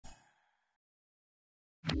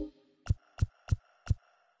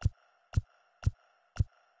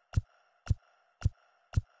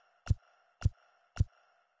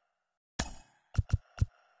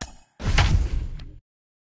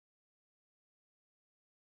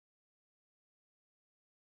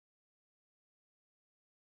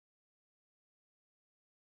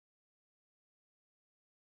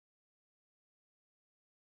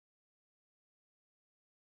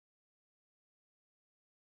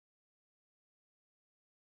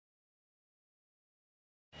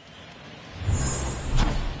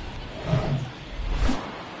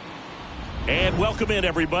And welcome in,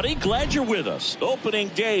 everybody. Glad you're with us. Opening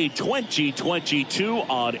day 2022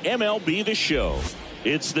 on MLB The Show.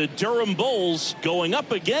 It's the Durham Bulls going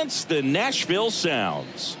up against the Nashville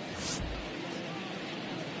Sounds.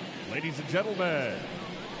 Ladies and gentlemen,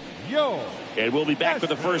 and we'll be back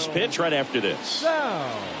with the first pitch right after this.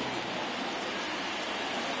 Sound.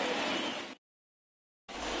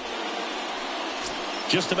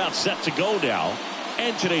 Just about set to go now.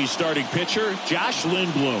 And today's starting pitcher, Josh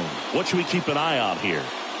Lindblom. What should we keep an eye on here?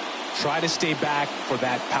 Try to stay back for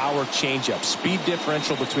that power changeup. Speed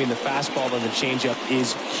differential between the fastball and the changeup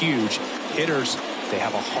is huge. Hitters, they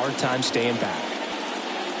have a hard time staying back.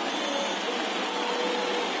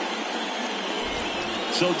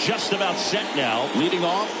 So just about set now. Leading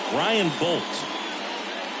off, Ryan Bolt.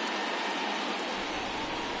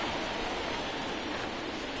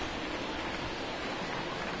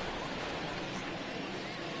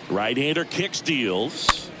 Right-hander kicks,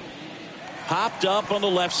 deals. Popped up on the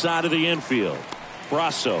left side of the infield.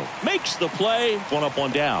 Brasso makes the play. One up,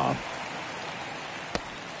 one down.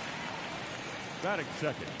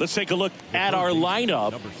 Let's take a look at our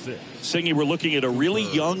lineup. Singy, we're looking at a really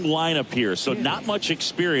young lineup here, so not much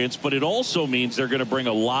experience, but it also means they're going to bring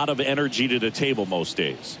a lot of energy to the table most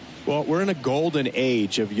days. Well, we're in a golden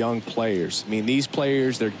age of young players. I mean, these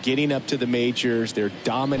players, they're getting up to the majors. They're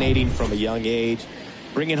dominating from a young age,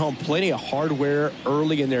 bringing home plenty of hardware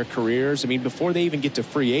early in their careers. I mean, before they even get to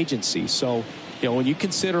free agency. So, you know, when you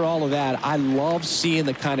consider all of that, I love seeing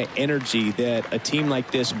the kind of energy that a team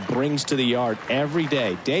like this brings to the yard every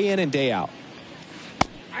day in and day out.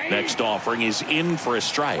 Next offering is in for a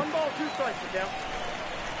strike. 1 ball, 2 strikes, Miguel.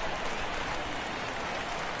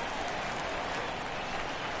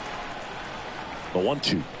 The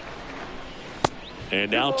 1-2.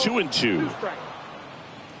 And now 2-2.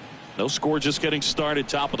 No score, just getting started,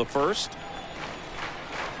 top of the first.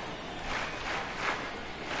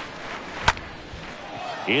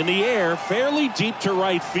 In the air, fairly deep to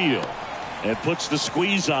right field. And puts the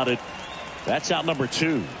squeeze on it. That's out number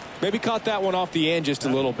 2. Maybe caught that one off the end just a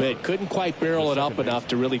little bit. Couldn't quite barrel it up enough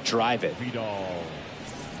to really drive it.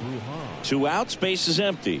 2 outs, base is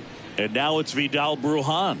empty. And now it's Vidal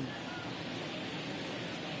Brujan.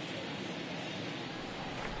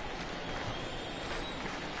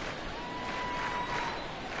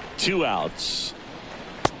 Two outs.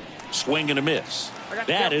 Swing and a miss.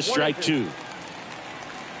 That is strike 2.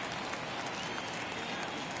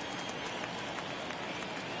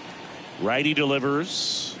 Righty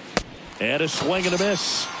delivers. And a swing and a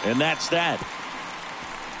miss. And that's that.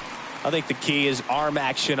 I think the key is arm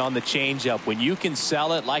action on the changeup. When you can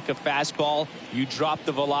sell it like a fastball, you drop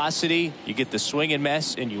the velocity, you get the swing and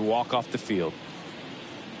miss, and you walk off the field.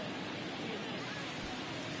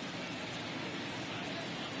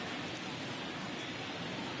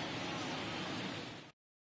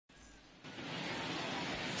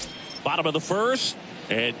 Bottom of the first,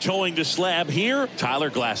 and towing the slab here, Tyler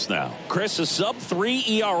Glasnow. Chris, a sub-3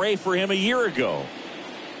 ERA for him a year ago.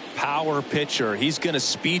 Power pitcher. He's going to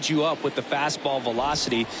speed you up with the fastball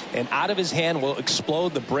velocity, and out of his hand will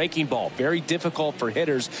explode the breaking ball. Very difficult for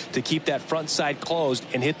hitters to keep that front side closed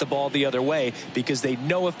and hit the ball the other way, because they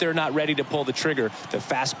know if they're not ready to pull the trigger, the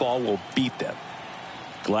fastball will beat them.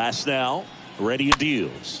 Glasnow ready and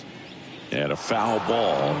deals. And a foul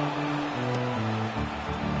ball.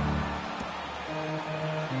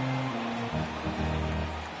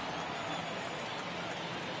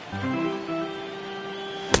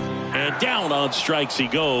 And down on strikes he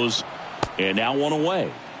goes. And now one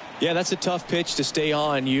away. Yeah, that's a tough pitch to stay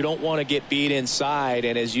on. You don't want to get beat inside.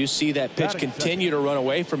 And as you see that pitch continue to run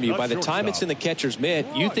away from you, by the time it's in the catcher's mitt,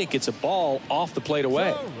 you think it's a ball off the plate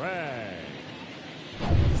away.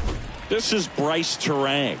 This is Bryce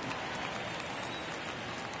Turang.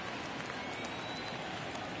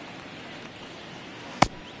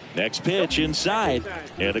 Next pitch inside.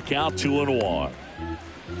 And a count 2-1.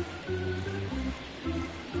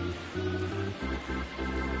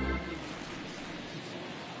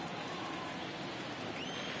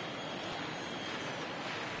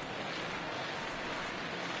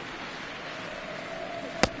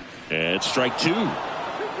 And strike 2.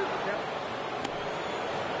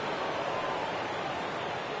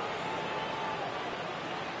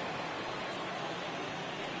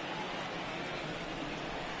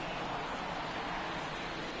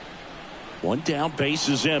 One down, base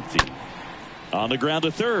is empty. On the ground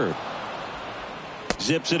to third.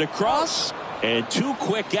 Zips it across. And 2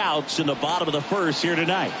 quick outs in the bottom of the first here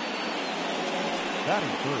tonight.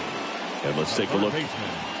 And let's take a look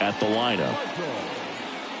at the lineup.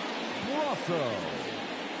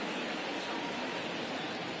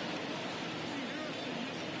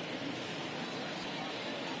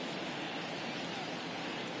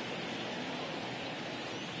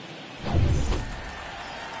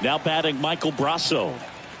 Now batting Michael Brasso.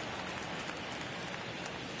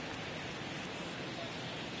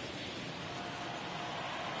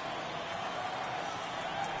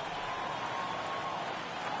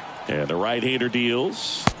 And the right-hander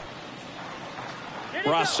deals.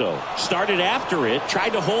 Brasso started after it,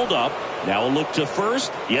 tried to hold up. Now a look to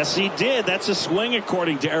first. Yes, he did. That's a swing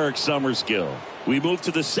according to Eric Summerskill. We move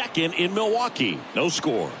to the second in Milwaukee. No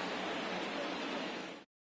score.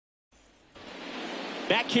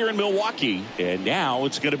 Back here in Milwaukee, and now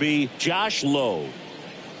it's going to be Josh Lowe.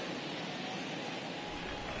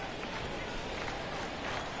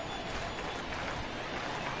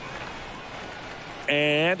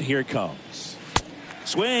 And here it comes.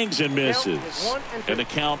 Swings and misses. And the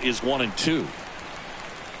count is 1-2.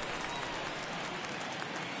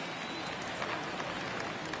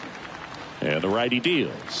 And the righty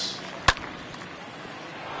deals.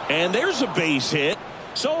 And there's a base hit.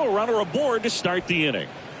 So a runner aboard to start the inning.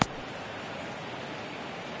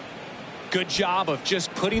 Good job of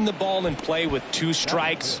just putting the ball in play with 2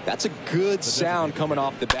 strikes. That's a good sound coming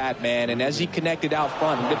off the bat, man. And as he connected out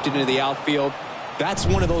front and ripped it into the outfield, that's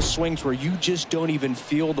one of those swings where you just don't even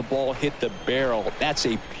feel the ball hit the barrel. That's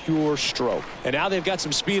a pure stroke. And now they've got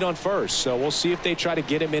some speed on first, so we'll see if they try to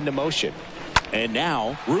get him into motion. And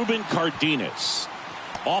now Ruben Cardenas.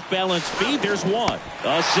 Off balance speed, there's one.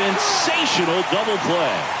 A sensational double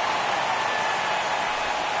play.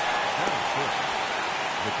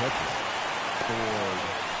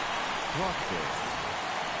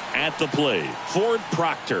 At the plate, Ford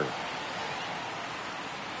Proctor.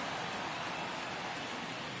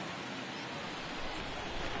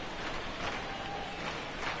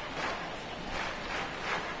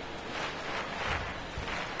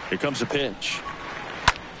 Here comes a pitch.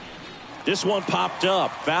 This one popped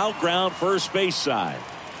up. Foul ground first base side.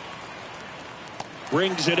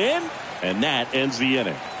 Brings it in, and that ends the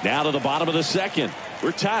inning. Now to the bottom of the second.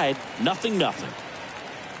 We're tied 0-0.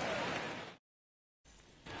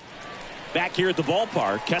 Back here at the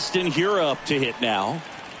ballpark, Keston Hiura up to hit now.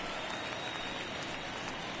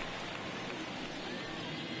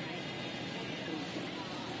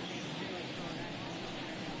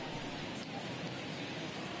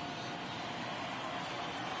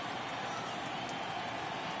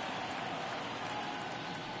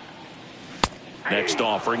 Next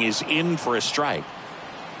offering is in for a strike.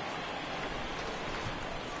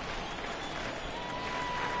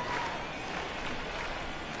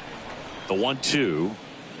 The 1-2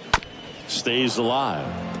 stays alive.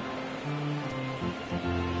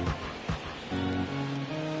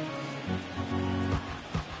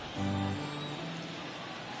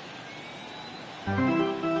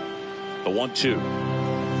 The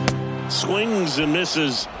 1-2 swings and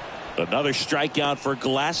misses. Another strikeout for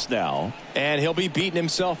Glasnow. And he'll be beating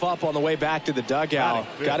himself up on the way back to the dugout.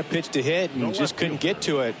 Got a pitch to hit and just couldn't get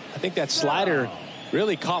to it. I think that slider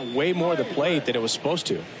really caught way more of the plate than it was supposed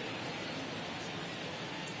to.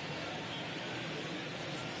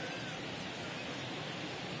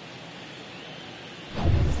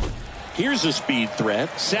 Here's a speed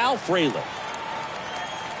threat, Sal Frelick.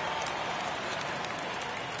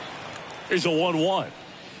 Here's a 1-1.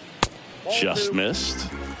 Just missed.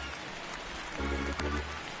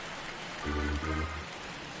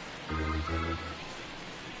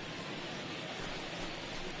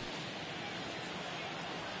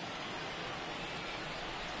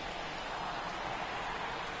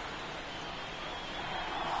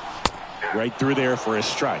 Right through there for a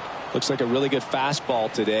strike. Looks like a really good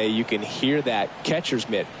fastball today. You can hear that catcher's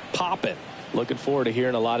mitt popping. Looking forward to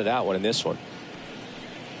hearing a lot of that one in this one.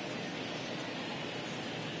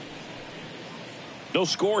 No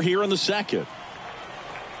score here in the second.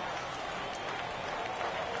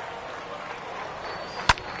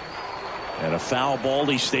 And a foul ball.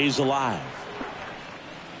 He stays alive.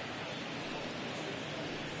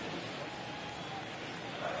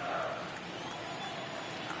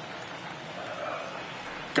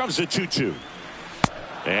 Comes the 2-2.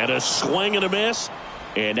 And a swing and a miss.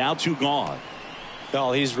 And now 2 gone.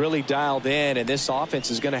 Well, he's really dialed in, and this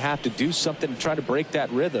offense is going to have to do something to try to break that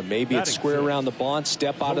rhythm. Maybe it's square around the bunt,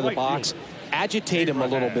 step out of the box, agitate him a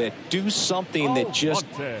little bit, do something that just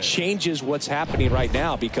changes what's happening right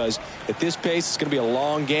now, because at this pace, it's going to be a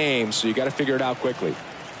long game, so you got to figure it out quickly.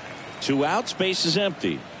 2 outs, base is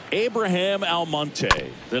empty. Abraham Almonte,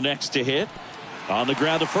 the next to hit. On the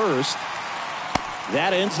ground to first.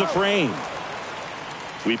 That ends the frame.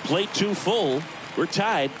 We play 2 full. We're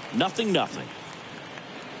tied 0-0.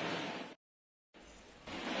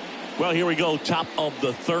 Well, here we go. Top of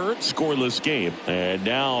the third, scoreless game. And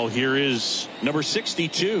now here is number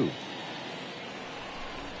 62.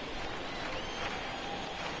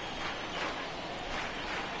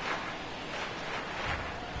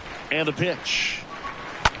 And the pitch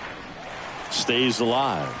stays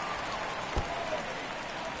alive.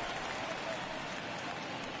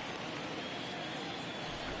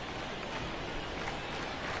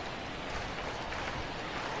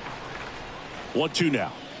 One, two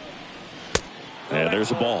now. And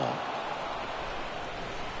there's a ball.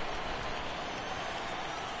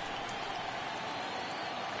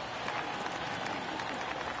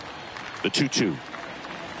 The 2-2.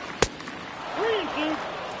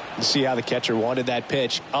 You see how the catcher wanted that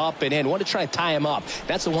pitch up and in. Wanted to try and tie him up.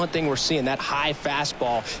 That's the one thing we're seeing. That high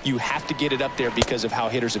fastball, you have to get it up there because of how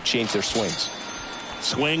hitters have changed their swings.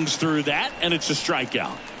 Swings through that, and it's a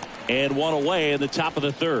strikeout. And one away in the top of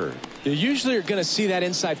the third. You usually are going to see that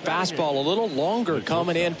inside fastball a little longer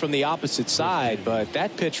coming in from the opposite side, but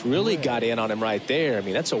that pitch really got in on him right there. I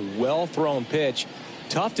mean, that's a well-thrown pitch.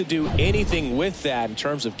 Tough to do anything with that in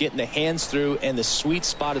terms of getting the hands through and the sweet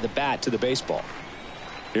spot of the bat to the baseball.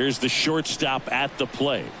 Here's the shortstop at the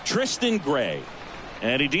plate, Tristan Gray,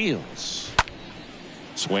 and he deals.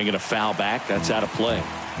 Swinging a foul back. That's out of play.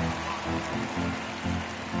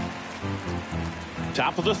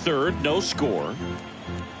 Top of the third, no score.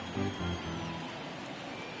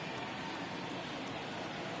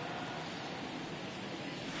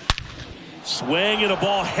 Swing and a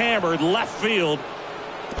ball hammered left field.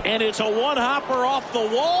 And it's a one-hopper off the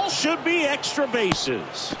wall. Should be extra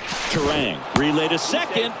bases. Turang relay to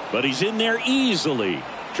second, but he's in there easily.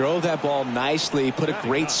 Drove that ball nicely, put a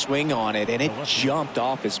great swing on it, and it jumped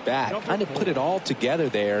off his bat. Kind of put it all together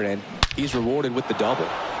there, and he's rewarded with the double.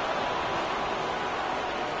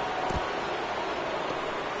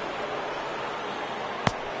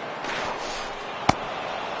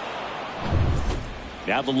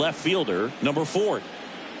 Now the left fielder, number 4.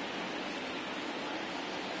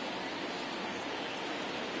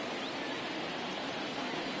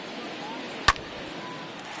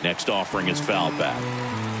 Next offering is foul back.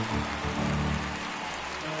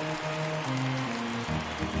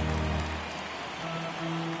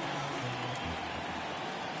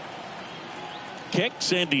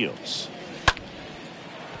 Kicks and deals.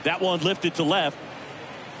 That one lifted to left.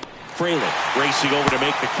 Fraley racing over to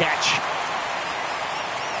make the catch.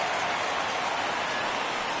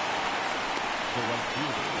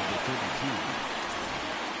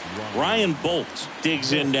 Ryan Bolt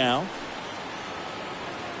digs in now.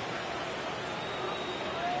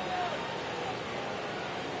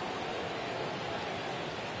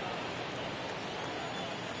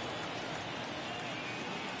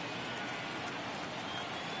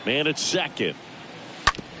 Man at second.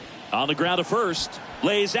 On the ground to first.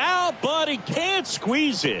 Lays out, but he can't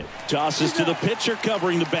squeeze it. Tosses to the pitcher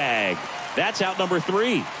covering the bag. That's out number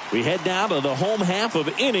 3. We head now to the home half of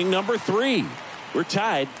inning number 3. We're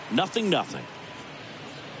tied 0-0.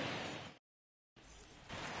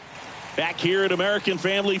 Back here at American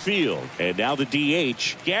Family Field. And now the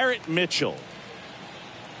DH, Garrett Mitchell.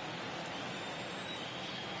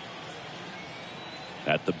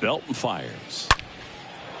 At the belt and fires.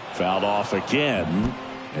 Fouled off again.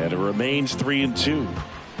 And it remains 3-2.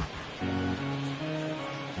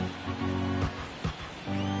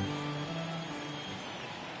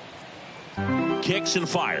 Kicks and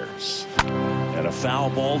fires. And a foul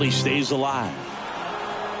ball. He stays alive.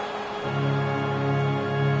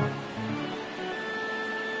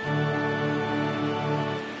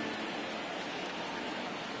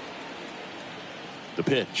 The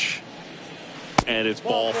pitch. And it's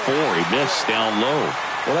ball 4. He missed down low.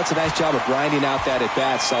 Well, that's a nice job of grinding out that at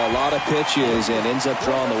bat. Saw a lot of pitches and ends up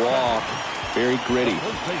drawing the walk. Very gritty.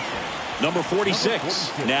 Number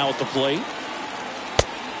 46 now at the plate.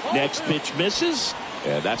 Next pitch misses.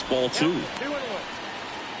 And that's ball 2.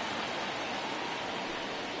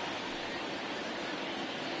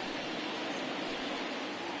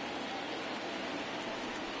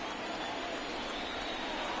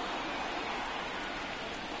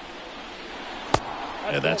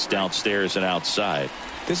 And that's downstairs and outside.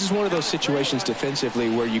 This is one of those situations defensively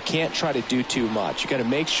where you can't try to do too much. You got to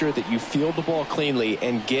make sure that you field the ball cleanly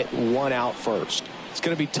and get one out first. It's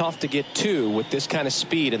going to be tough to get 2 with this kind of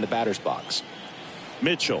speed in the batter's box.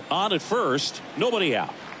 Mitchell on at first, nobody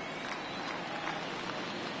out.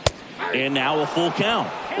 And now a full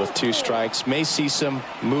count. With 2 strikes, may see some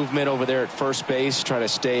movement over there at first base, try to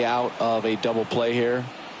stay out of a double play here.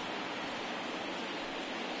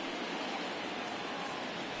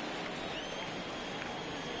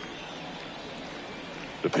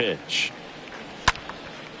 The pitch.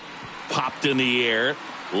 Popped in the air.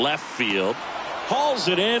 Left field. Hauls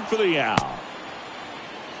it in for the out.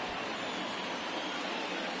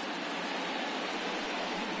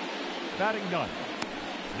 Batting 9.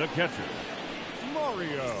 The catcher,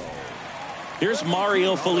 Mario. Here's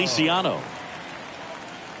Mario Feliciano.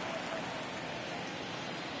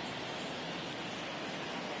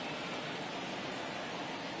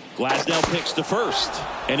 Glasnow picks to first,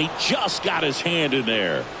 and he just got his hand in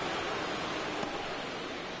there.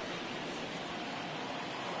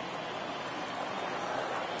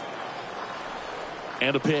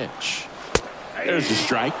 And a pitch. There's a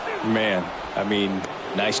strike. Man, I mean,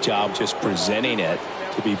 nice job just presenting it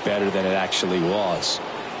to be better than it actually was.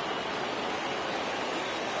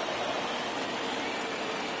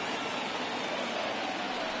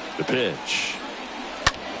 The pitch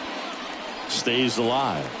stays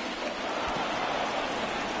alive.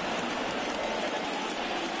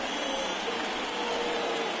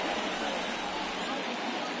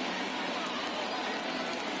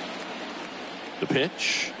 The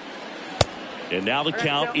pitch. And now the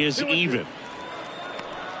count is even.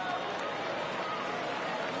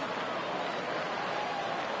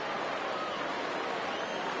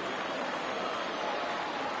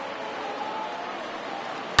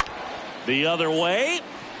 The other way.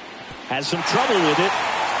 Has some trouble with it.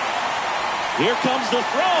 Here comes the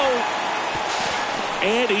throw.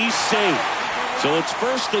 And he's safe. So it's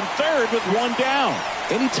first and third with one down.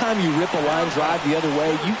 Anytime you rip a line drive the other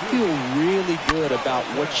way, you feel really good about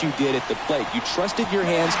what you did at the plate. You trusted your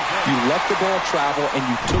hands, you let the ball travel, and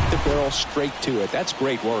you took the barrel straight to it. That's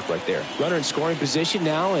great work right there. Runner in scoring position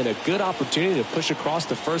now, and a good opportunity to push across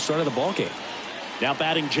the first run of the ball game. Now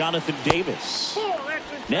batting Jonathan Davis.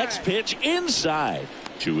 Next pitch inside.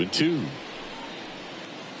 2-2.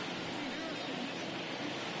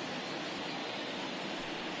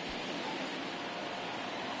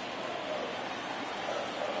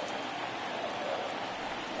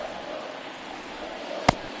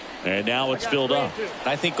 And now it's filled up.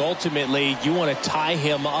 I think ultimately you want to tie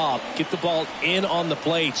him up, get the ball in on the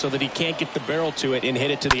plate so that he can't get the barrel to it and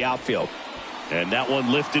hit it to the outfield. And that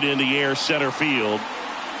one lifted in the air center field.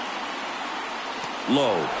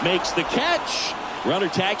 Lowe makes the catch. Runner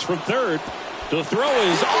tags from third. The throw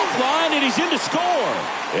is offline and he's in to score.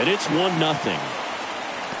 And it's 1-0.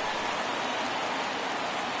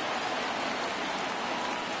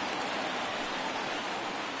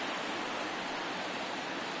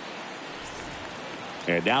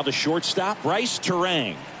 And now the shortstop, Bryce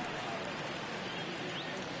Turang.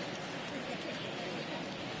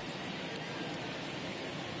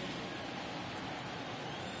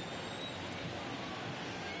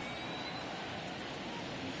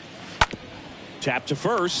 Tap to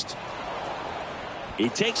first. He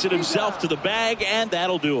takes it himself to the bag, and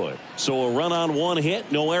that'll do it. So a run on one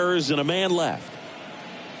hit, no errors, and a man left.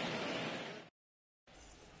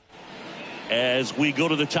 As we go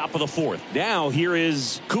to the top of the fourth. Now here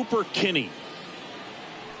is Cooper Kinney.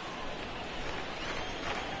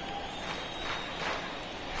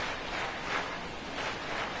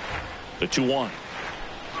 The 2-1.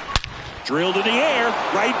 Drilled in the air,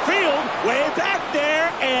 right field, way back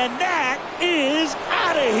there, and that is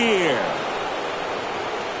out of here.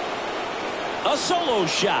 A solo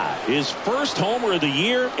shot, his first homer of the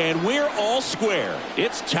year, and we're all square.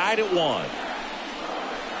 It's tied at 1.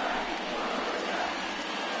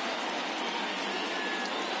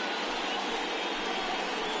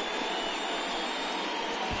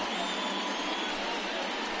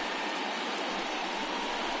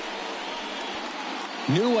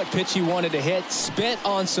 Knew what pitch he wanted to hit, spent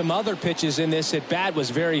on some other pitches in this at bat, was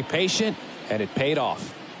very patient, and it paid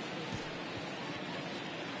off.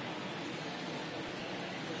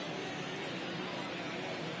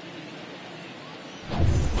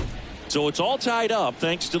 So it's all tied up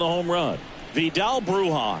thanks to the home run. Vidal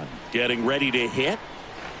Brujan getting ready to hit.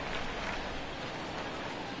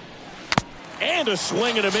 And a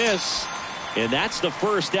swing and a miss. And that's the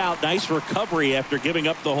first out. Nice recovery after giving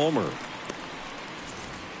up the homer.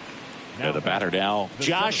 Now the batter now,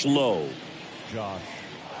 Josh Lowe. Josh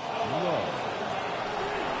Lowe.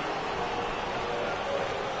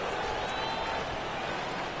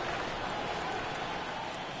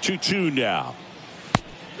 Two now.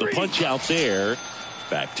 The punch out there.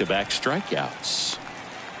 Back-to-back strikeouts.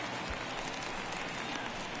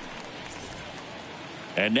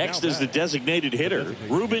 And next is the designated hitter,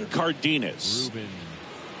 Ruben Cardenas. Ruben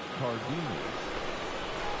Cardenas.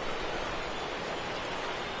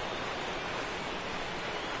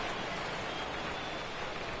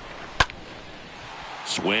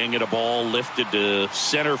 Swing and a ball lifted to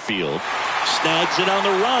center field. Snags it on the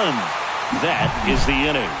run. That is the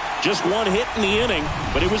inning. Just one hit in the inning,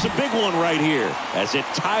 but it was a big one right here as it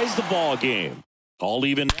ties the ball game. All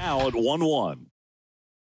even now at 1-1.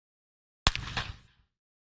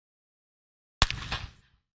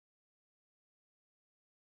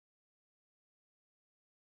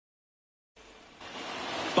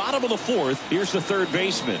 Bottom of the fourth, here's the third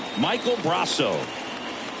baseman, Michael Brasso.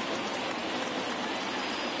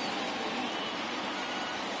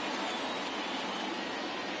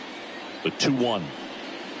 The 2-1.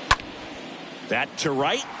 That to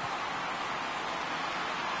right.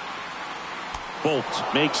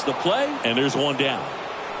 Bolt makes the play, and there's one down.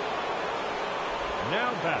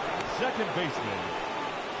 Now back, second baseman,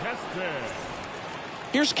 Keston.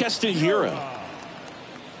 Here's Keston Hiura.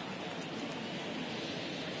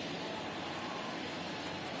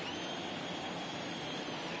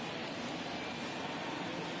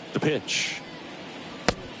 The pitch.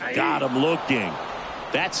 Got him looking.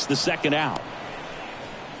 That's the second out.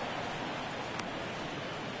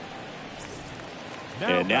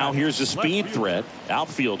 And now here's a speed threat,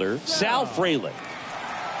 outfielder Sal Frelick.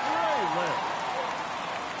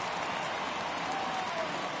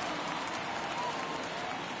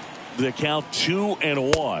 The count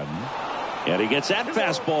 2-1, and he gets that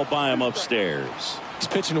fastball by him upstairs. He's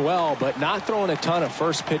pitching well, but not throwing a ton of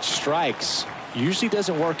first pitch strikes. Usually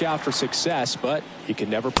doesn't work out for success, but you can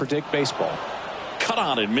never predict baseball. Cut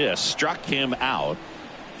on and miss, struck him out,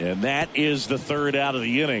 and that is the third out of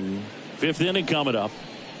the inning. Fifth inning coming up,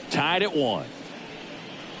 tied at 1.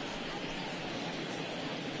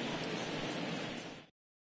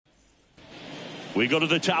 We go to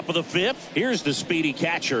the top of the fifth. Here's the speedy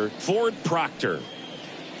catcher, Ford Proctor.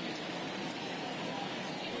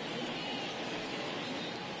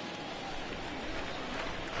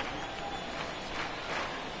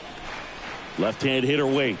 Left-hand hitter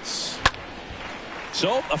waits.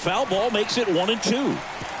 So a foul ball makes it 1-2.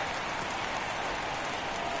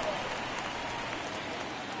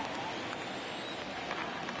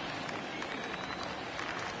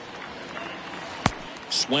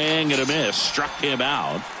 Swing and a miss, struck him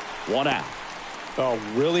out. 1 out. Oh,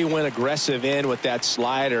 really went aggressive in with that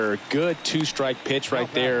slider. Good two-strike pitch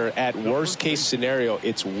right there. At worst case scenario,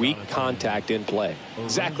 it's weak contact in play.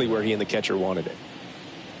 Exactly where he and the catcher wanted it.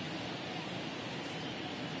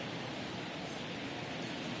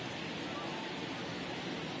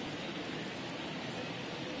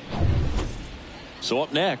 So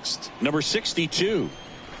up next, number 62.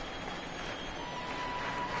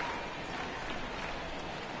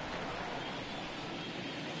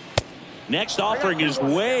 Next offering is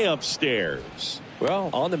way upstairs. Well,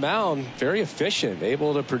 on the mound, very efficient,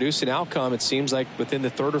 able to produce an outcome, it seems like, within the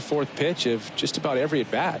third or fourth pitch of just about every at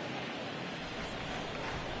bat.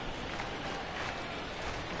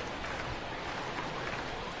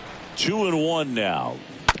 Two and one now.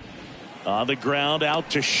 On the ground,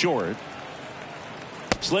 out to short.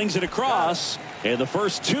 Slings it across, and the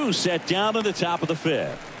first two set down at the top of the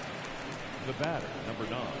fifth. The batter, number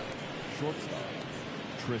 9, shortstop,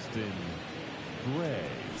 Tristan Gray.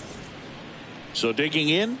 So digging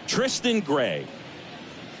in, Tristan Gray.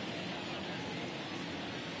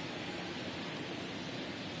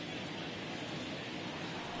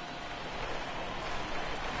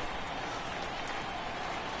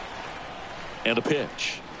 And a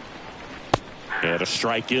pitch. And a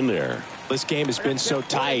strike in there. This game has been so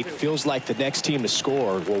tight, feels like the next team to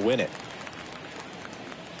score will win it.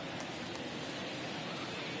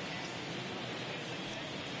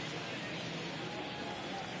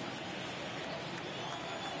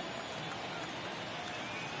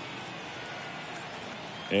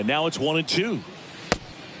 And now it's 1-2.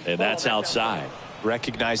 And that's outside.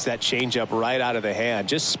 Recognize that changeup right out of the hand.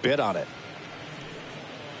 Just spit on it.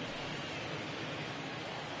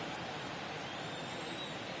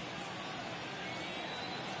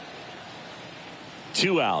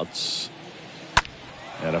 Two outs.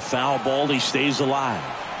 And a foul ball. He stays alive.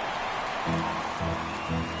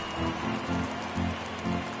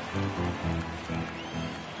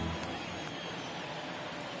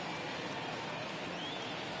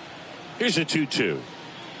 Here's a 2-2.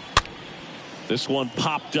 This one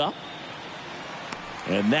popped up.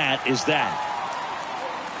 And that is that.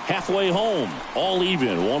 Halfway home. All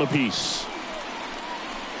even. One apiece.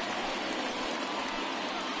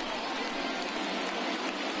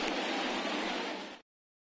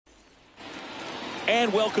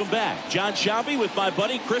 And welcome back. John Sciambi with my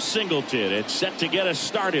buddy Chris Singleton. It's set to get us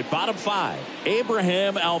started. Bottom 5.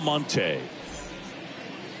 Abraham Almonte.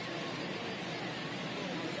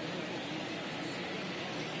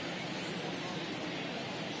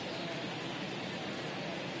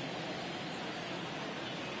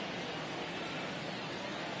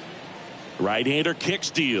 Right-hander kicks,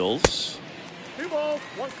 deals. 2 balls,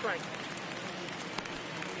 1 strike.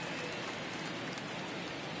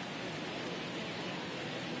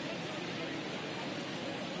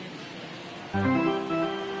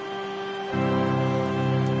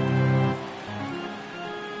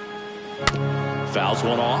 Fouls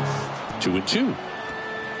one off. 2-2.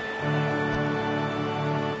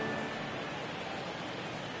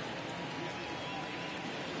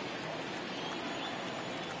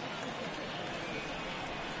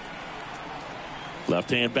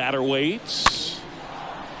 Left-hand batter waits.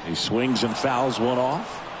 He swings and fouls one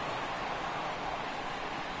off.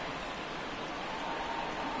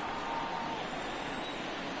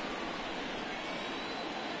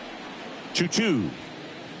 2-2.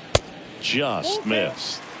 Just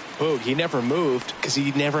missed. Boog, he never moved because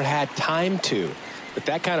he never had time to. With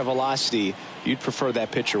that kind of velocity, you'd prefer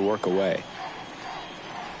that pitcher work away.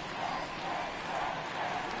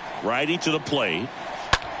 Righty to the plate.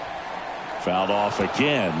 Fouled off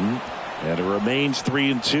again, and it remains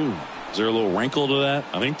 3-2. Is there a little wrinkle to that?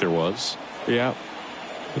 I think there was. Yeah.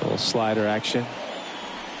 A little slider action.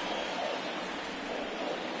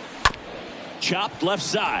 Chopped left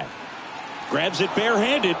side. Grabs it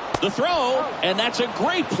barehanded. The throw, and that's a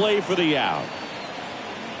great play for the out.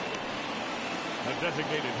 A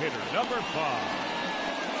designated hitter, number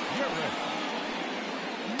 5, Garrett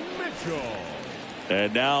Mitchell.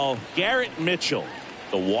 And now Garrett Mitchell.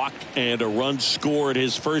 The walk and a run scored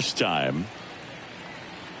his first time.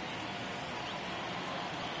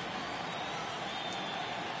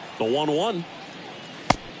 The 1-1.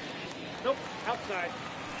 Nope, outside.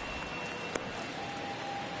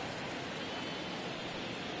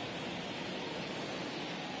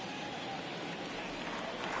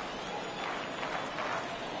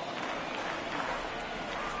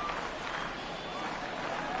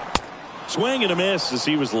 Swing and a miss as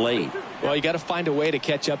he was late. Well, you got to find a way to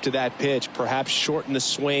catch up to that pitch. Perhaps shorten the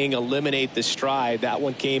swing, eliminate the stride. That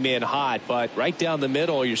one came in hot, but right down the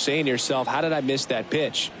middle, you're saying to yourself, how did I miss that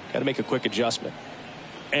pitch? Got to make a quick adjustment.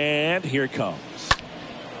 And here it comes.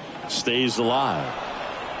 Stays alive.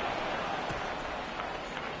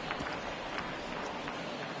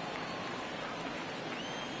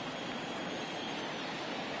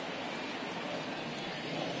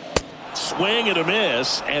 Swing and a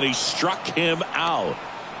miss, and he struck him out.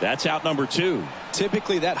 That's out number 2.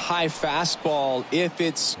 Typically, that high fastball, if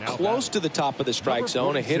it's close to the top of the strike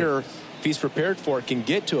zone, a hitter, if he's prepared for it, can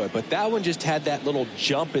get to it. But that one just had that little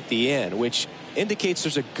jump at the end, which indicates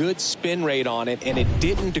there's a good spin rate on it, and it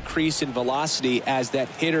didn't decrease in velocity as that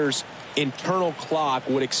hitter's internal clock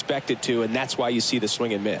would expect it to, and that's why you see the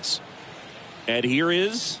swing and miss. And here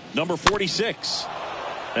is number 46.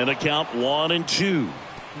 And the count 1-2.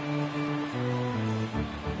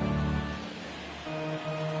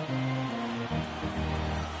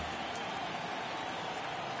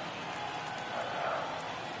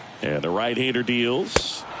 And the right-hander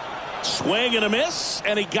deals. Swing and a miss,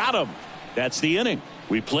 and he got him. That's the inning.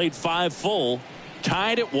 We played 5 full,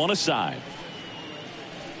 tied at 1 aside.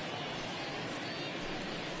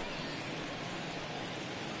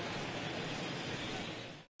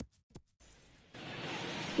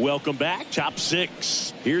 Welcome back. Top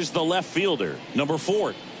 6. Here's the left fielder, number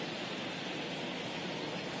 4.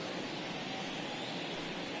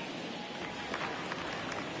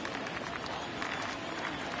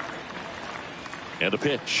 And a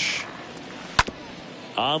pitch.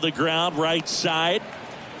 On the ground, right side.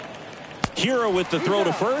 Hero with the throw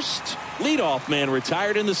to first. Leadoff man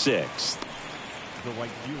retired in the 6th. The right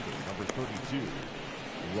fielder, number 32,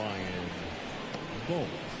 Ryan Bolt.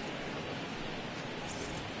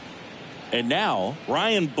 And now,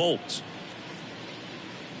 Ryan Bolt.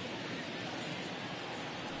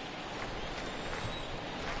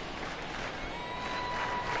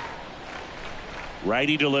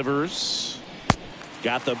 Righty delivers.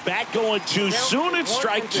 Got the bat going too soon. It's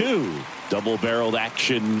strike 2. Double-barreled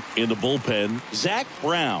action in the bullpen. Zach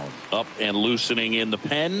Brown up and loosening in the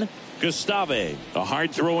pen. Gustave, a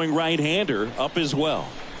hard-throwing right-hander, up as well.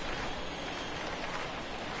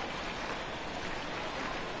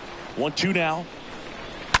 1-2 now.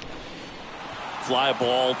 Fly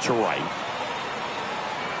ball to right.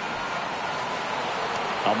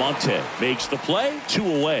 Almonte makes the play. 2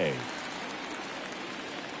 away.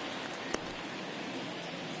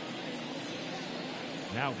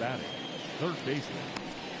 Now batting, third baseman,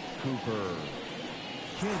 Cooper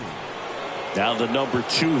Kinney. Now the number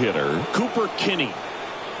 2 hitter, Cooper Kinney.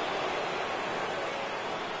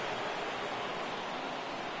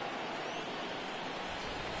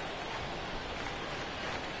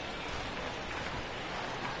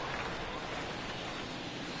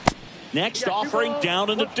 Next offering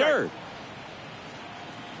down in the dirt.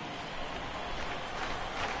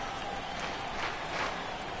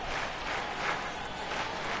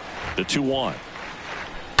 The 2-1.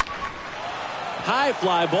 High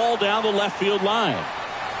fly ball down the left field line.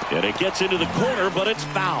 And it gets into the corner, but it's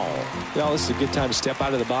foul. Well, this is a good time to step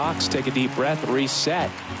out of the box, take a deep breath, reset.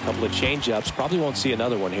 A couple of change-ups. Probably won't see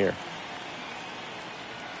another one here.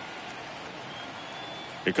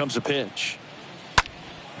 Here comes a pitch.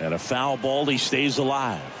 And a foul ball. He stays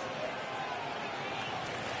alive.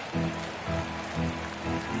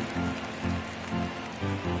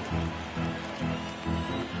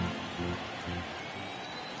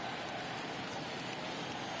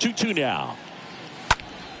 Two now.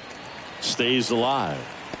 Stays alive.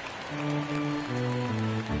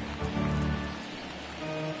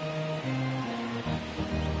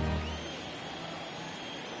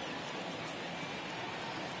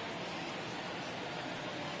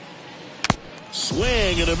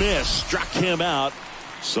 Swing and a miss. Struck him out.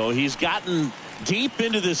 So he's gotten deep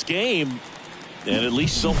into this game. And at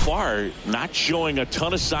least so far, not showing a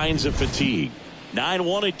ton of signs of fatigue.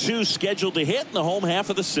 9-1-2 scheduled to hit in the home half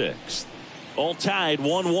of the sixth. All tied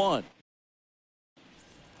 1-1.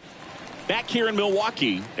 Back here in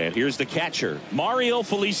Milwaukee, and here's the catcher, Mario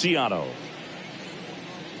Feliciano.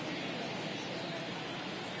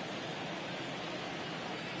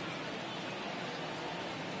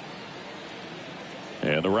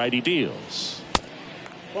 And the righty deals.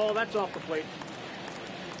 Ball, that's off the plate.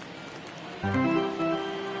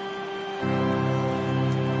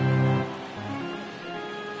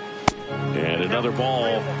 And another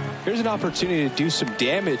ball. Here's an opportunity to do some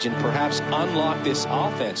damage and perhaps unlock this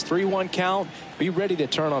offense. 3-1 count. Be ready to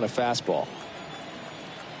turn on a fastball.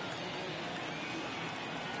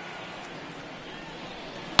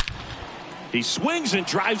 He swings and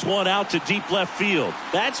drives one out to deep left field.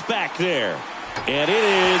 That's back there. And it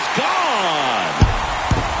is gone.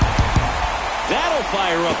 That'll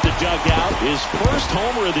fire up the dugout. His first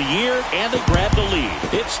homer of the year, and they grab the lead.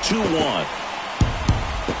 It's 2-1.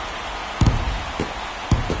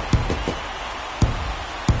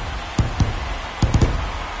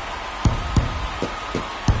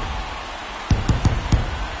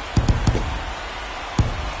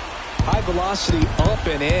 Velocity up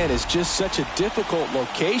and in is just such a difficult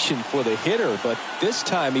location for the hitter, but this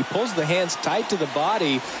time he pulls the hands tight to the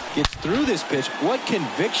body, gets through this pitch. What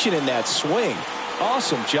conviction in that swing.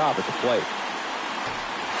 Awesome job at the plate.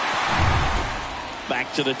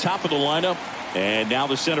 Back to the top of the lineup, and now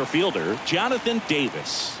the center fielder, Jonathan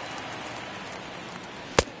Davis.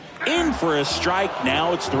 In for a strike.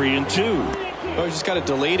 Now it's 3-2. Oh, you just got to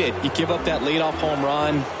delete it. You give up that leadoff home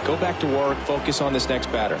run, go back to work, focus on this next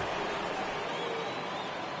batter.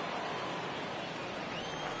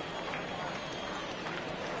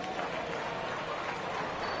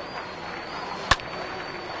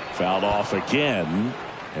 Fouled off again,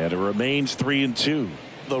 and it remains 3-2.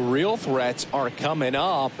 The real threats are coming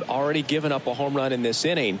up. Already given up a home run in this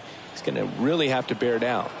inning. He's going to really have to bear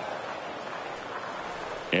down.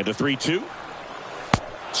 And a 3-2.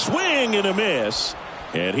 Swing and a miss.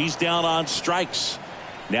 And he's down on strikes.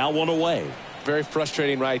 Now one away. Very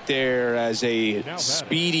frustrating right there as a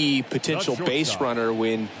speedy potential base runner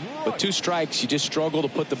when with 2 strikes you just struggle to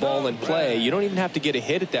put the ball in play. You don't even have to get a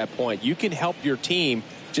hit at that point. You can help your team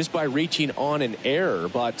just by reaching on an error,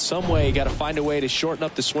 but some way you got to find a way to shorten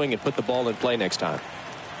up the swing and put the ball in play next time.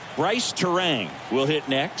 Bryce Terang will hit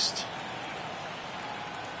next.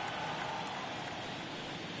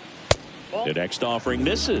 The next offering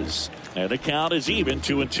misses, and the count is even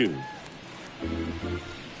 2-2.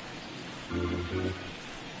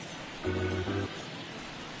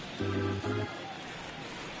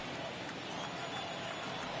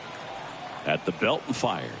 At the belt and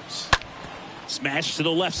fires. Smash to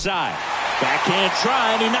the left side. Backhand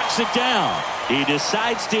try, and he knocks it down. He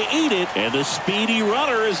decides to eat it, and the speedy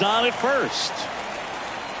runner is on at first.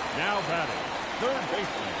 Now batting, third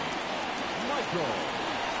baseman, Michael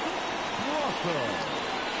Brosseau.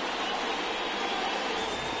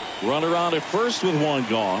 Runner on at first with one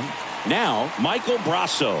gone. Now, Michael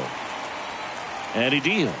Brosseau. And he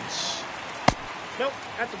deals. Nope,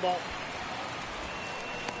 that's a ball.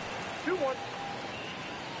 2-1.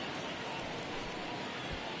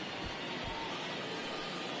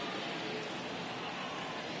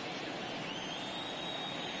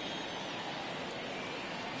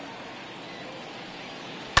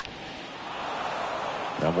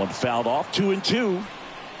 That one fouled off. 2-2.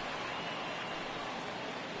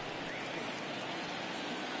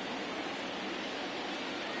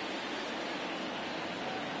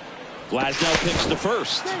 Glasnow picks to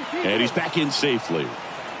first, and he's back in safely.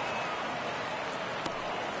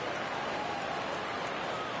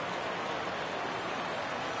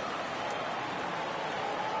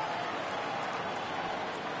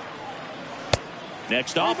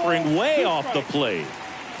 Next offering way off the plate.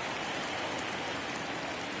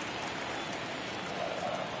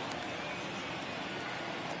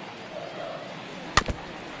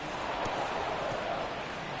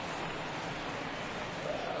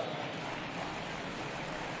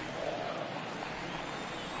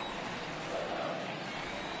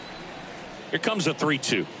 Here comes a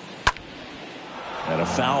 3-2. And a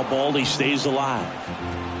foul ball. He stays alive.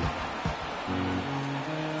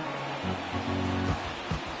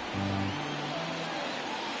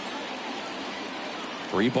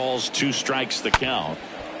 3 balls, 2 strikes the count.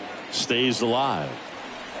 Stays alive.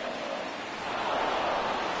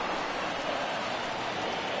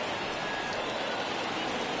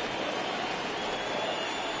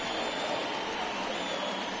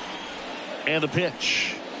 And the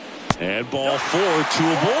pitch. And ball 4, 2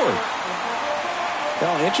 aboard.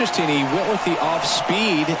 Well, interesting. He went with the off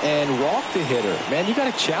speed and walked the hitter. Man, you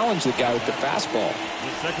got to challenge the guy with the fastball. The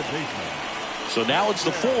second baseman. So now it's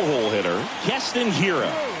the 4-hole hitter, Keston Hiura.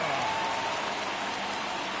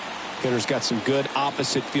 Hitter's got some good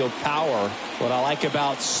opposite field power. What I like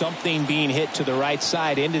about something being hit to the right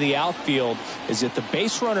side into the outfield is that the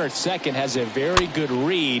base runner at second has a very good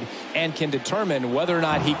read and can determine whether or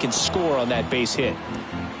not he can score on that base hit.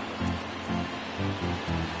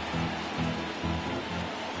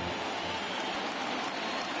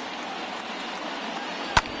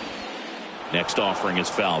 Next offering is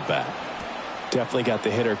fouled back. Definitely got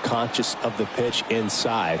the hitter conscious of the pitch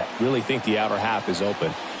inside. Really think the outer half is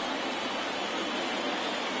open.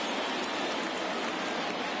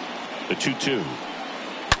 The 2-2.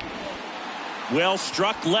 Well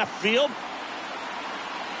struck left field.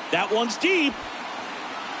 That one's deep.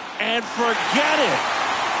 And forget it.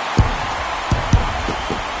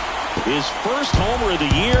 His first homer of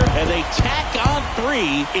the year, and they tack on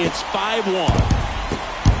 3. It's 5-1.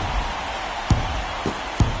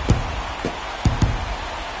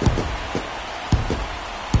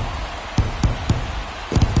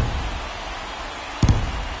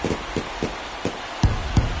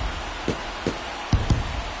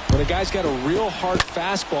 The guy's got a real hard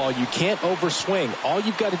fastball. You can't overswing. All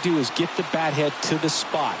you've got to do is get the bat head to the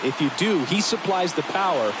spot. If you do, he supplies the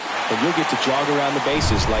power, and you'll get to jog around the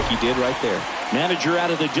bases like he did right there. Manager out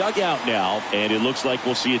of the dugout now, and it looks like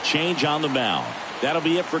we'll see a change on the mound. That'll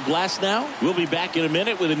be it for Glasnow. We'll be back in a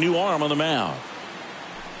minute with a new arm on the mound.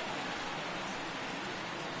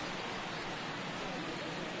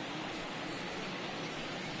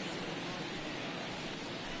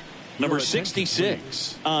 Number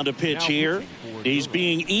 66 on to pitch here. He's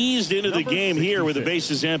being eased into the game here with the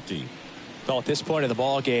bases empty. Well, at this point of the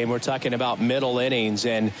ball game, we're talking about middle innings,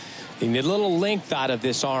 and you need a little length out of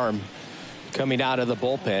this arm coming out of the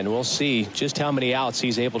bullpen. We'll see just how many outs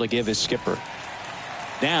he's able to give his skipper.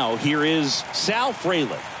 Now here is Sal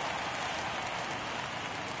Frelick.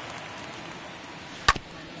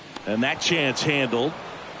 And that chance handled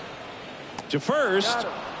to first,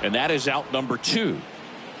 and that is out number 2.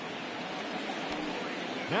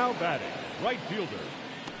 Now batting, right fielder,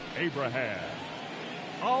 Abraham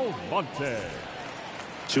Almonte.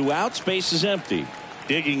 2 outs, base is empty.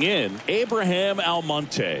 Digging in, Abraham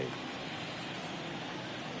Almonte.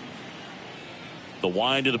 The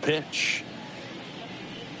wind of the pitch.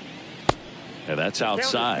 And that's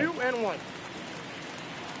outside. 2-1.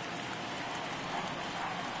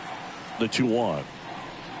 The 2-1.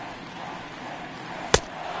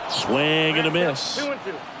 Swing and a miss.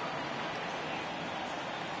 2-2.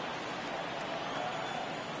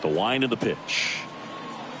 The wind of the pitch.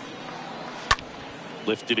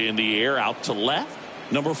 Lifted in the air out to left.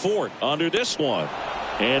 Number 4 under this one.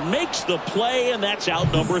 And makes the play, and that's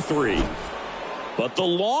out number 3. But the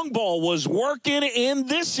long ball was working in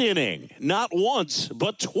this inning. Not once,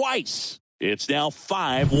 but twice. It's now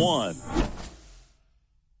 5-1.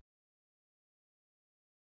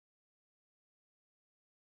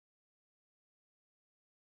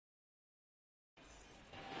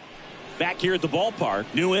 Back here at the ballpark,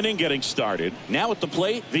 new inning getting started. Now at the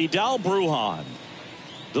plate, Vidal Brujan.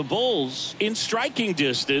 The Bulls in striking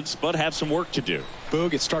distance, but have some work to do.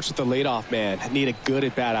 Boog, it starts with the leadoff man. Need a good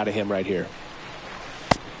at bat out of him right here.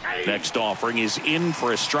 Next offering is in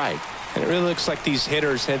for a strike. And it really looks like these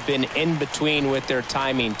hitters have been in between with their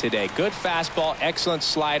timing today. Good fastball, excellent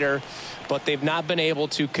slider, but they've not been able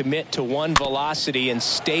to commit to one velocity and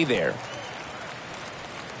stay there.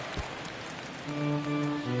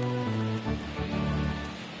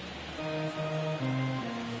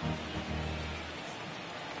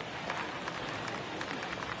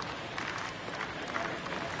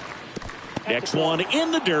 Next one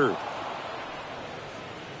in the dirt.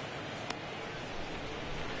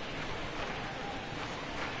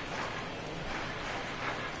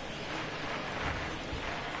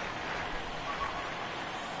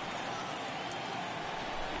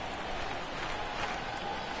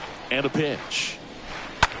 And a pitch.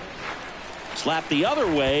 Slap the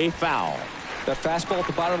other way, foul. That fastball at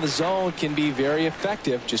the bottom of the zone can be very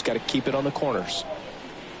effective. Just got to keep it on the corners.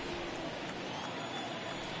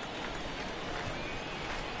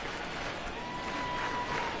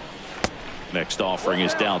 Next offering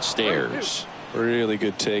is downstairs. Really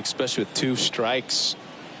good take, especially with 2 strikes.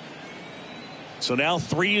 So now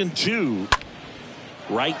 3-2.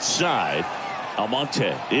 Right side.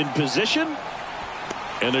 Almonte in position.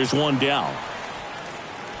 And there's one down.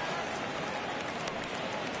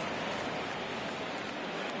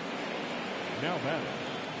 Now batting,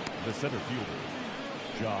 the center fielder,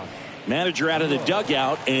 Josh. Manager out of the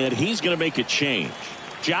dugout, and he's going to make a change.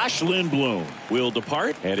 Josh Lindblom will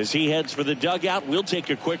depart, and as he heads for the dugout, we'll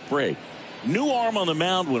take a quick break. New arm on the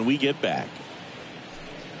mound when we get back.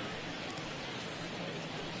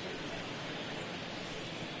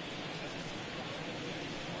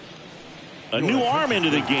 A new arm into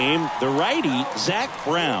the game, the righty, Zach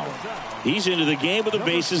Brown. He's into the game with the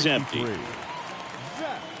bases empty.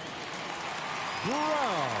 Zach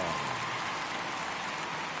Brown.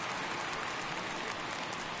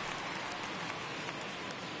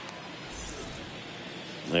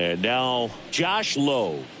 And now Josh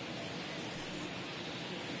Lowe.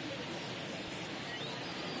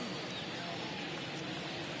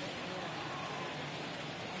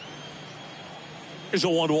 Here's a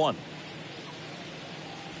 1-1.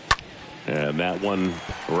 And that one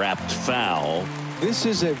wrapped foul. This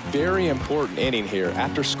is a very important inning here.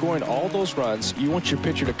 After scoring all those runs, you want your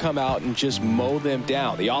pitcher to come out and just mow them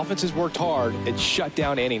down. The offense has worked hard. It's shut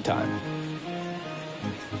down inning time.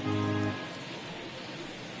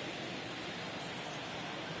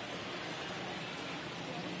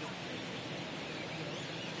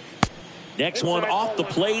 Next one off the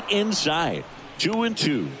plate inside.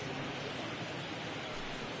 2-2.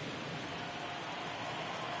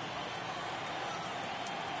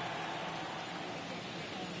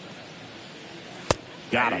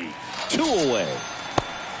 Got him. 2 away.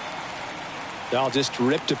 I'll just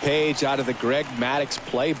rip a page out of the Greg Maddux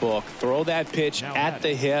playbook. Throw that pitch at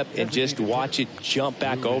the hip and just watch it jump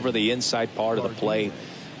back over the inside part of the plate.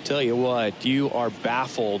 Tell you what, you are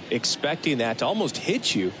baffled expecting that to almost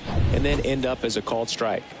hit you and then end up as a called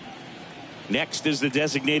strike. Next is the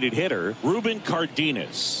designated hitter, Ruben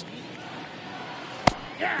Cardenas.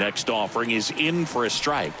 Next offering is in for a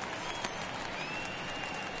strike.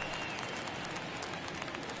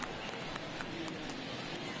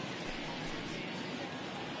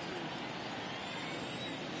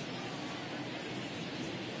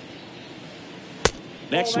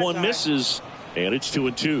 Next one misses, and it's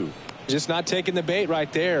 2-2. Just not taking the bait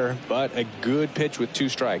right there, but a good pitch with 2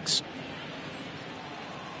 strikes.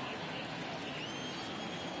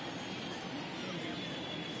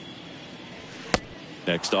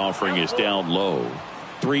 Next offering is down low.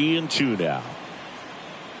 3-2 now.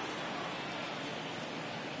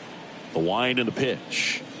 The wind and the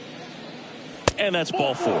pitch. And that's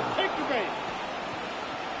ball 4.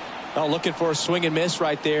 Well, looking for a swing and miss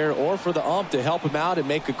right there, or for the ump to help him out and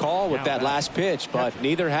make a call with that last pitch, but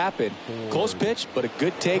neither happened. Close pitch, but a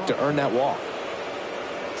good take to earn that walk.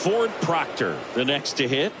 Ford Proctor, the next to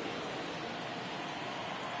hit.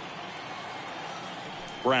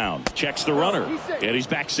 Brown checks the runner, and he's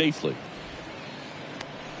back safely.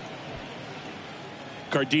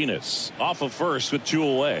 Cardenas off of first with 2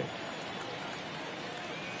 away.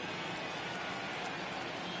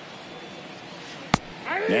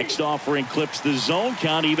 Next offering clips the zone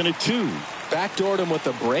count even at 2. Backdoored him with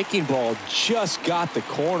a breaking ball, just got the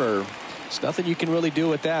corner. There's nothing you can really do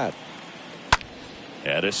with that.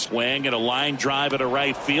 And a swing and a line drive at a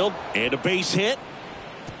right field and a base hit.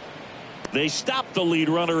 They stop the lead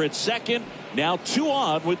runner at second. Now 2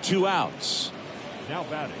 on with 2 outs. Now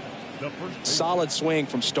batting, the first. Solid swing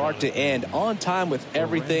from start to end, on time with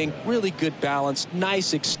everything. Really good balance,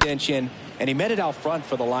 nice extension, and he met it out front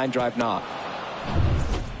for the line drive knock.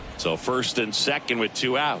 So first and second with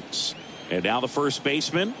 2 outs. And now the first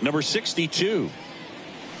baseman, number 62.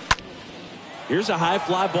 Here's a high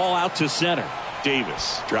fly ball out to center.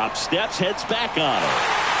 Davis drops steps, heads back on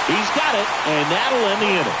it. He's got it, and that'll end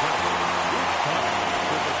the inning.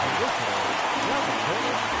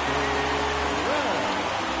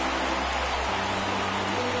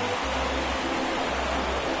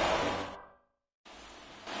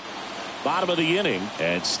 Bottom of the inning,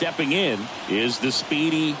 and stepping in is the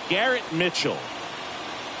speedy Garrett Mitchell.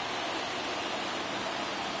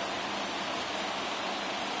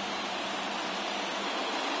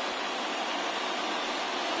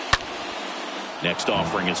 Next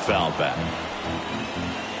offering is fouled back.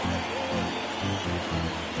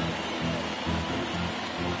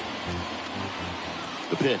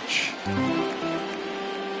 The pitch.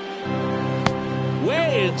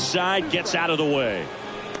 Way inside, gets out of the way.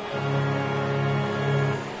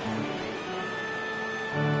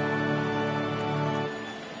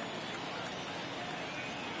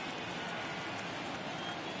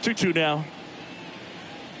 2-2 now.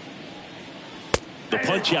 The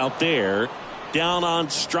punch out there, down on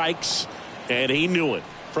strikes, and he knew it.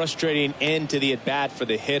 Frustrating end to the at-bat for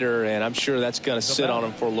the hitter, and I'm sure that's going to sit on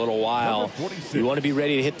him for a little while. You want to be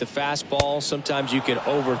ready to hit the fastball. Sometimes you can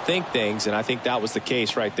overthink things, and I think that was the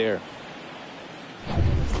case right there.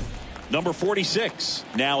 Number 46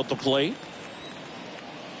 now at the plate.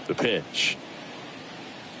 The pitch.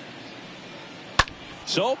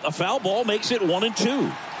 So a foul ball makes it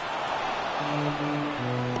 1-2.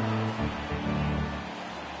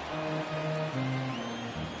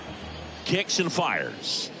 Kicks and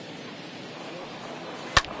fires.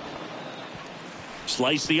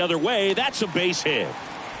 Slice the other way. That's a base hit.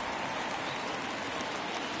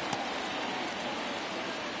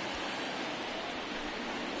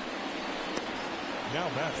 Now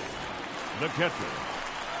batting, the catcher,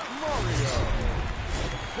 Mario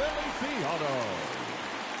Feliciano.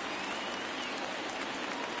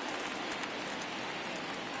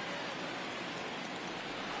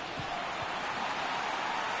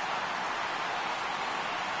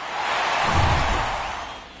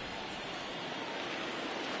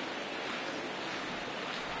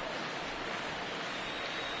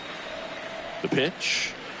 The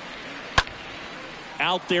pitch.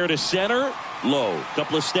 Out there to center. Low.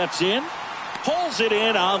 Couple of steps in. Pulls it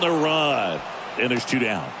in on the run. And there's 2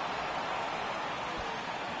 down.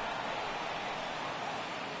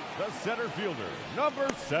 The center fielder, number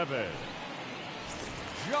 7.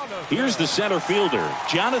 Here's the center fielder,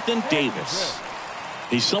 Jonathan Davis.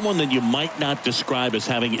 He's someone that you might not describe as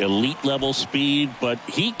having elite level speed, but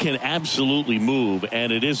he can absolutely move,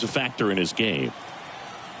 and it is a factor in his game.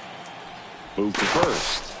 Move to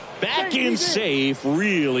first. Back in safe,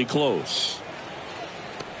 really close.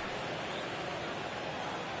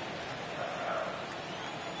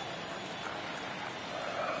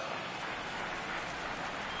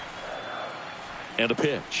 And a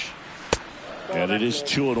pitch. And it is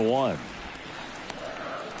 2-1.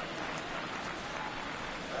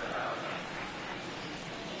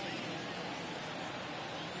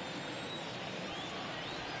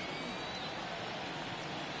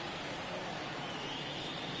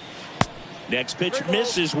 Next pitch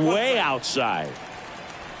misses way outside.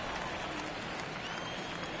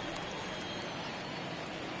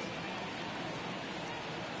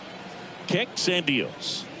 Kicks and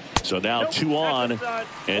deals. So now 2 on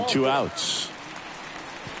and 2 outs.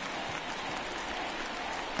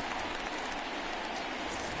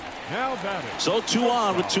 Now batting. So 2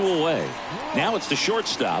 on with 2 away. Now it's the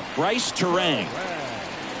shortstop, Bryce Turang.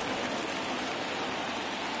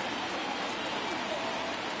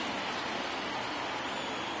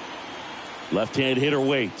 Left-hand hitter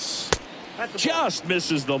waits. Just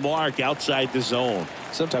misses the mark outside the zone.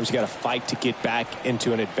 Sometimes you got to fight to get back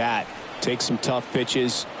into an at-bat. Take some tough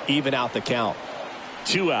pitches, even out the count.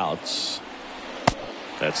 2 outs.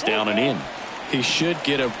 That's down and in. He should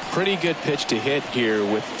get a pretty good pitch to hit here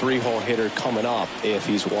with 3-hole hitter coming up if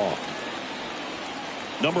he's walked.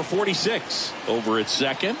 Number 46 over at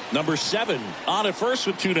second. Number 7 on at first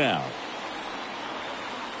with 2 down.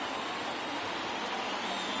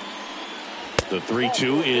 The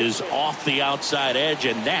 3-2 is off the outside edge,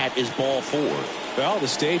 and that is ball 4. Well, the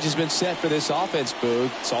stage has been set for this offense, Boog.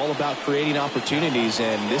 It's all about creating opportunities,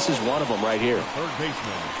 and this is one of them right here. Third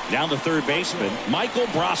baseman. Now the third baseman, Michael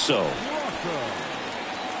Brasso.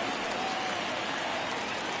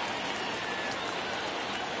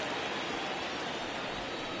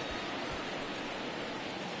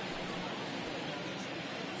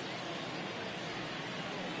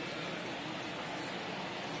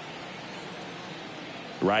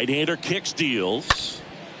 Right-hander kicks, deals.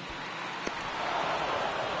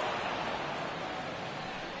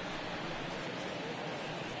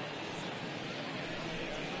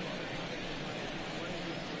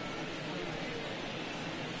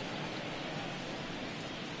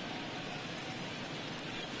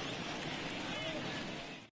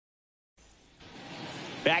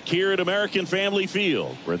 Back here at American Family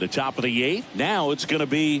Field, we're at the top of the 8th. Now it's going to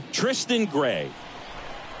be Tristan Gray.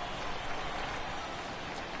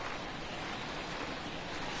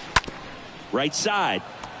 Right side.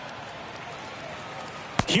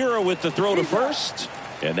 Hero with the throw to first.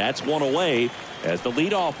 And that's 1 away as the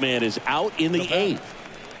leadoff man is out in the 8th.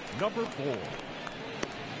 Number 4.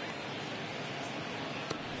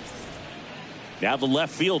 Now the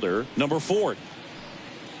left fielder, number 4.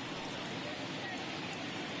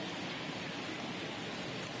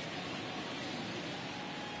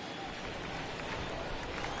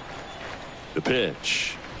 The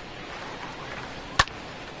pitch.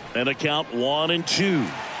 And a count 1-2.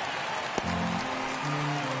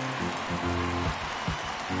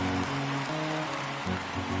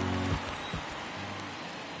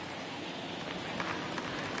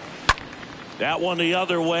 That one the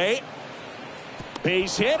other way.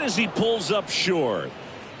 Base hit as he pulls up short.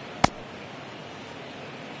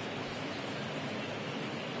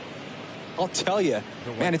 I'll tell you,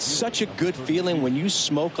 man, it's such a good feeling when you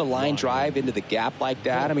smoke a line drive into the gap like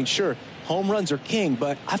that. I mean, sure, home runs are king,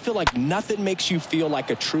 but I feel like nothing makes you feel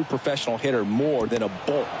like a true professional hitter more than a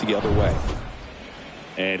bolt the other way.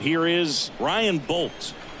 And here is Ryan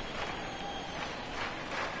Bolt.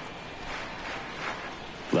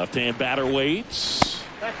 Left-hand batter waits.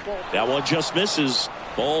 That one just misses.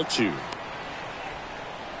 Ball 2.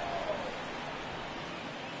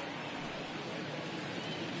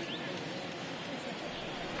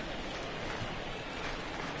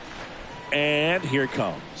 And here it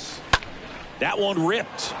comes. That one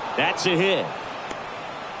ripped. That's a hit.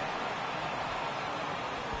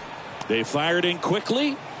 They fired in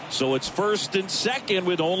quickly, so it's first and second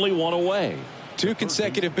with only one away. 2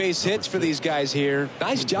 consecutive base hits for these guys here.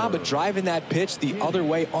 Nice job of driving that pitch the other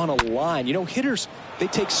way on a line. You know, hitters, they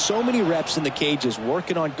take so many reps in the cages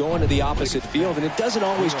working on going to the opposite field, and it doesn't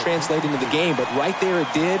always translate into the game, but right there it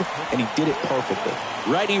did, and he did it perfectly.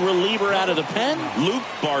 Righty reliever out of the pen, Luke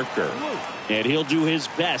Barker. And he'll do his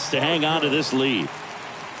best to hang on to this lead.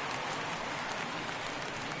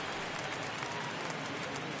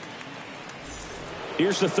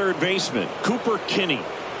 Here's the third baseman, Cooper Kinney.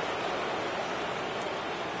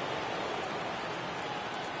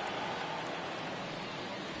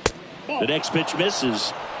 The next pitch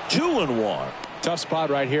misses. 2-1. Tough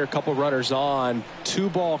spot right here. A couple runners on.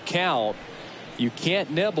 2-ball count. You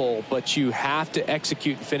can't nibble, but you have to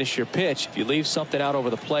execute and finish your pitch. If you leave something out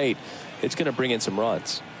over the plate, it's going to bring in some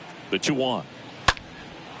runs. The 2-1.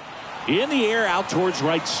 In the air out towards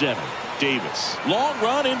right center. Davis. Long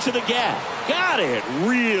run into the gap. Got it.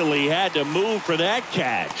 Really had to move for that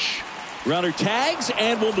catch. Runner tags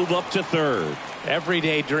and will move up to third. Every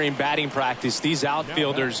day during batting practice, these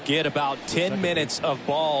outfielders get about 10 minutes of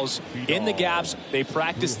balls in the gaps. They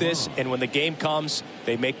practice this, and when the game comes,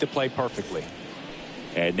 they make the play perfectly.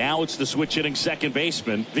 And now it's the switch hitting second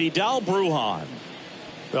baseman, Vidal Brujan.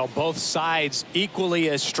 Well, both sides equally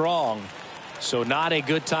as strong, so not a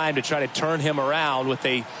good time to try to turn him around with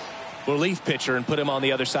a relief pitcher and put him on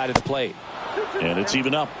the other side of the plate. And it's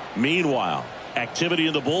even up. Meanwhile, activity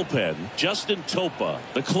in the bullpen. Justin Topa,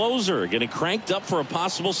 the closer, getting cranked up for a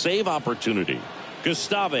possible save opportunity.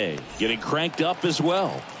 Gustave getting cranked up as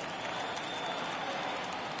well.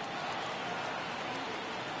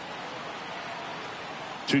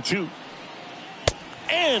 Two.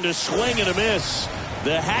 And a swing and a miss.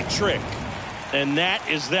 The hat trick. And that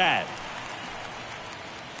is that.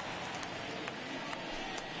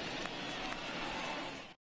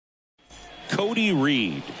 Cody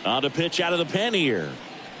Reed on the pitch out of the pen here.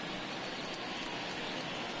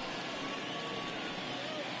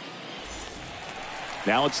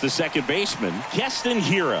 Now it's the second baseman, Keston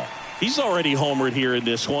Hiura. He's already homered here in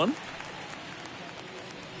this one.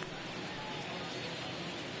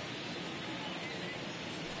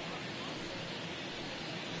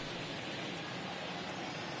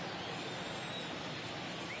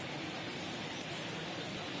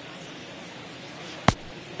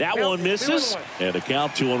 That one misses, and a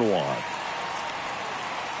count 2-1.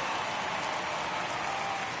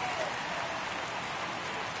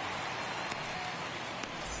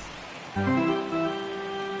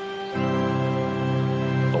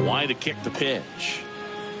 The line to kick the pitch.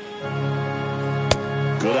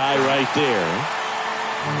 Good eye right there.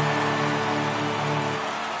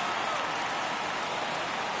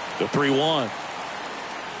 The 3-1.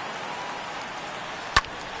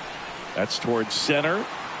 That's towards center.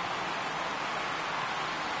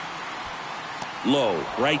 Low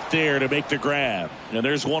right there to make the grab, and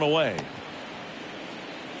there's one away.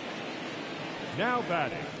 Now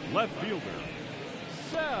batting, left fielder,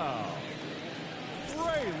 Sal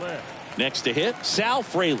Frelick. Next to hit, Sal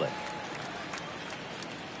Frelick.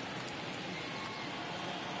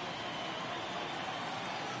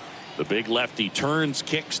 The big lefty turns,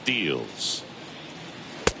 kicks, deals.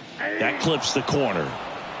 That clips the corner.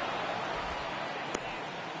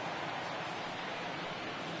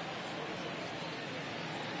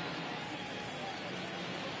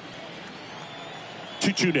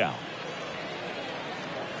 Two down.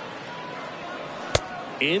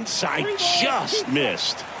 Inside, just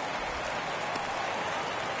missed.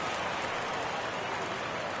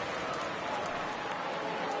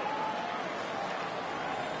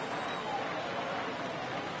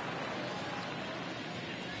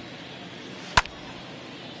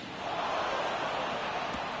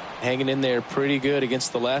 Hanging in there pretty good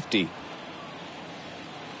against the lefty.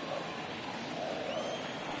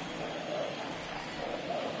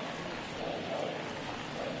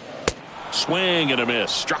 Swing and a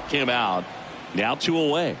miss. Struck him out. Now 2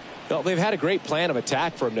 away. Well, they've had a great plan of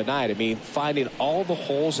attack for him tonight. I mean, finding all the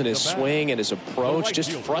holes in his swing and his approach,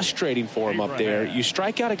 just frustrating for him up there. You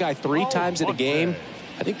strike out a guy 3 times in a game,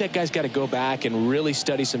 I think that guy's got to go back and really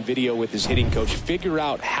study some video with his hitting coach, figure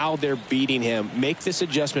out how they're beating him, make this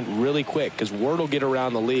adjustment really quick because word will get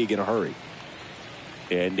around the league in a hurry.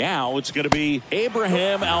 And now it's going to be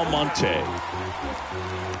Abraham Almonte.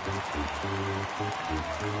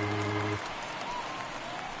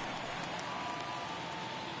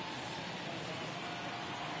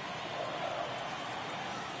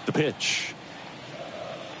 The pitch.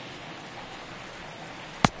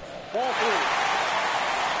 Ball 3.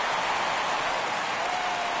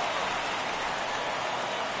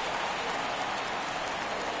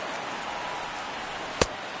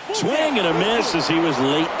 Swing and a miss as he was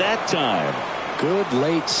late that time. Good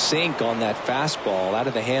late sink on that fastball. Out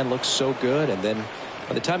of the hand looks so good, and then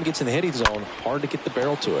by the time it gets in the hitting zone, hard to get the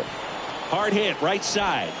barrel to it. Hard hit right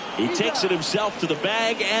side. He takes it himself to the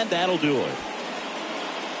bag, and that'll do it.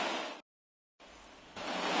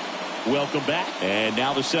 Welcome back. And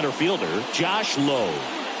now the center fielder, Josh Lowe.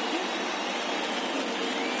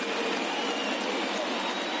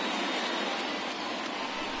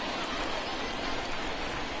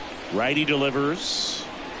 Righty delivers.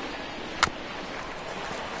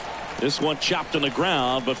 This one chopped on the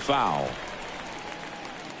ground, but foul.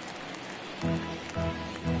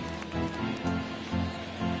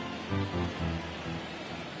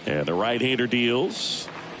 And the right-hander deals.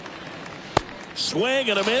 Swing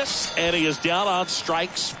and a miss, and he is down on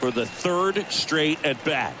strikes for the 3rd straight at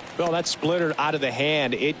bat. Well, that splitter out of the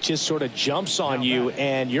hand, it just sort of jumps on you,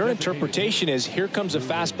 and your interpretation is here comes a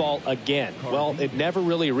fastball again. Well, it never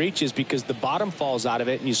really reaches because the bottom falls out of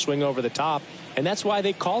it and you swing over the top, and that's why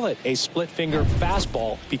they call it a split finger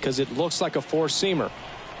fastball, because it looks like a four-seamer.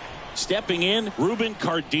 Stepping in, Ruben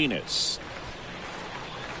Cardenas.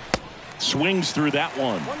 Swings through that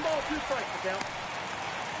one. 1 ball, 2 strikes, count.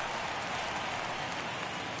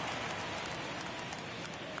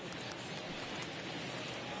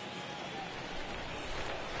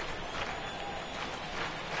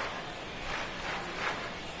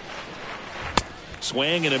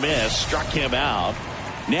 Swing and a miss, struck him out.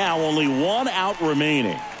 Now only 1 out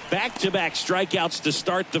remaining. Back-to-back strikeouts to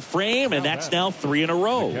start the frame, and that's now 3 in a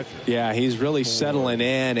row. Yeah, he's really settling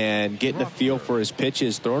in and getting a feel for his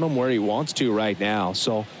pitches, throwing them where he wants to right now.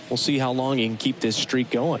 So we'll see how long he can keep this streak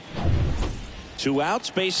going. 2 outs,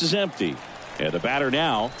 base is empty. And the batter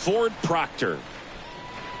now, Ford Proctor.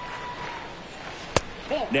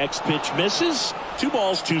 Next pitch misses. 2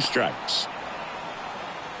 balls, 2 strikes.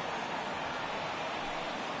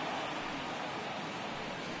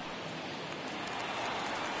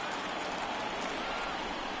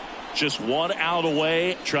 Just 1 out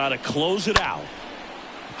away, try to close it out.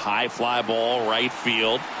 High fly ball, right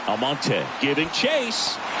field. Almonte giving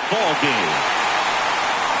chase. Ball game.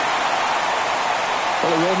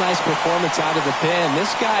 Well, a real nice performance out of the pen. This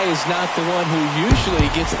guy is not the one who usually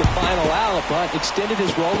gets the final out, but extended his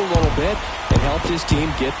role a little bit and helped his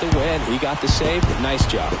team get the win. He got the save. Nice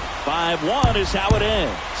job. 5-1 is how it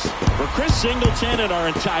ends. For Chris Singleton and our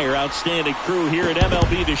entire outstanding crew here at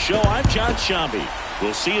MLB The Show, I'm John Shambi.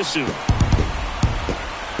 We'll see you soon.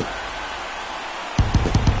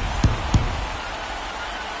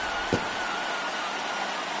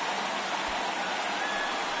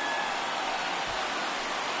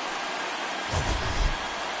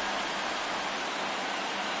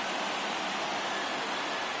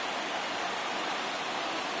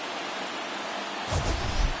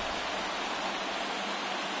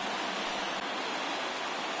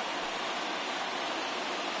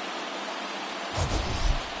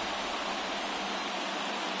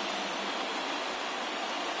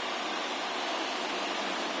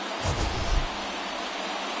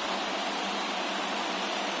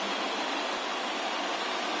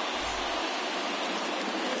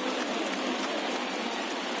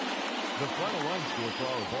 The final line score for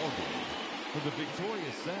our ball game. For the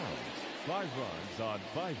victorious Sounds, 5 runs on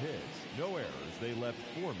 5 hits, no errors. They left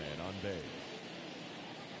 4 men on base.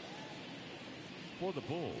 For the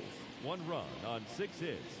Bulls, 1 run on 6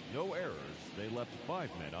 hits, no errors. They left 5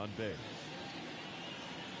 men on base.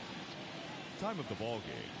 Time of the ball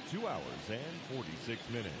game, 2 hours and 46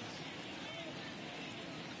 minutes.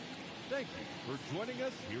 Thank you for joining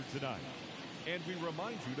us here tonight. And we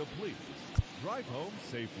remind you to please drive home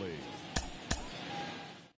safely.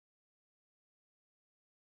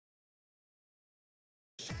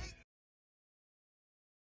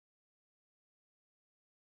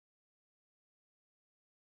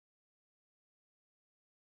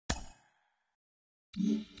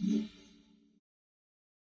 Mm-hmm.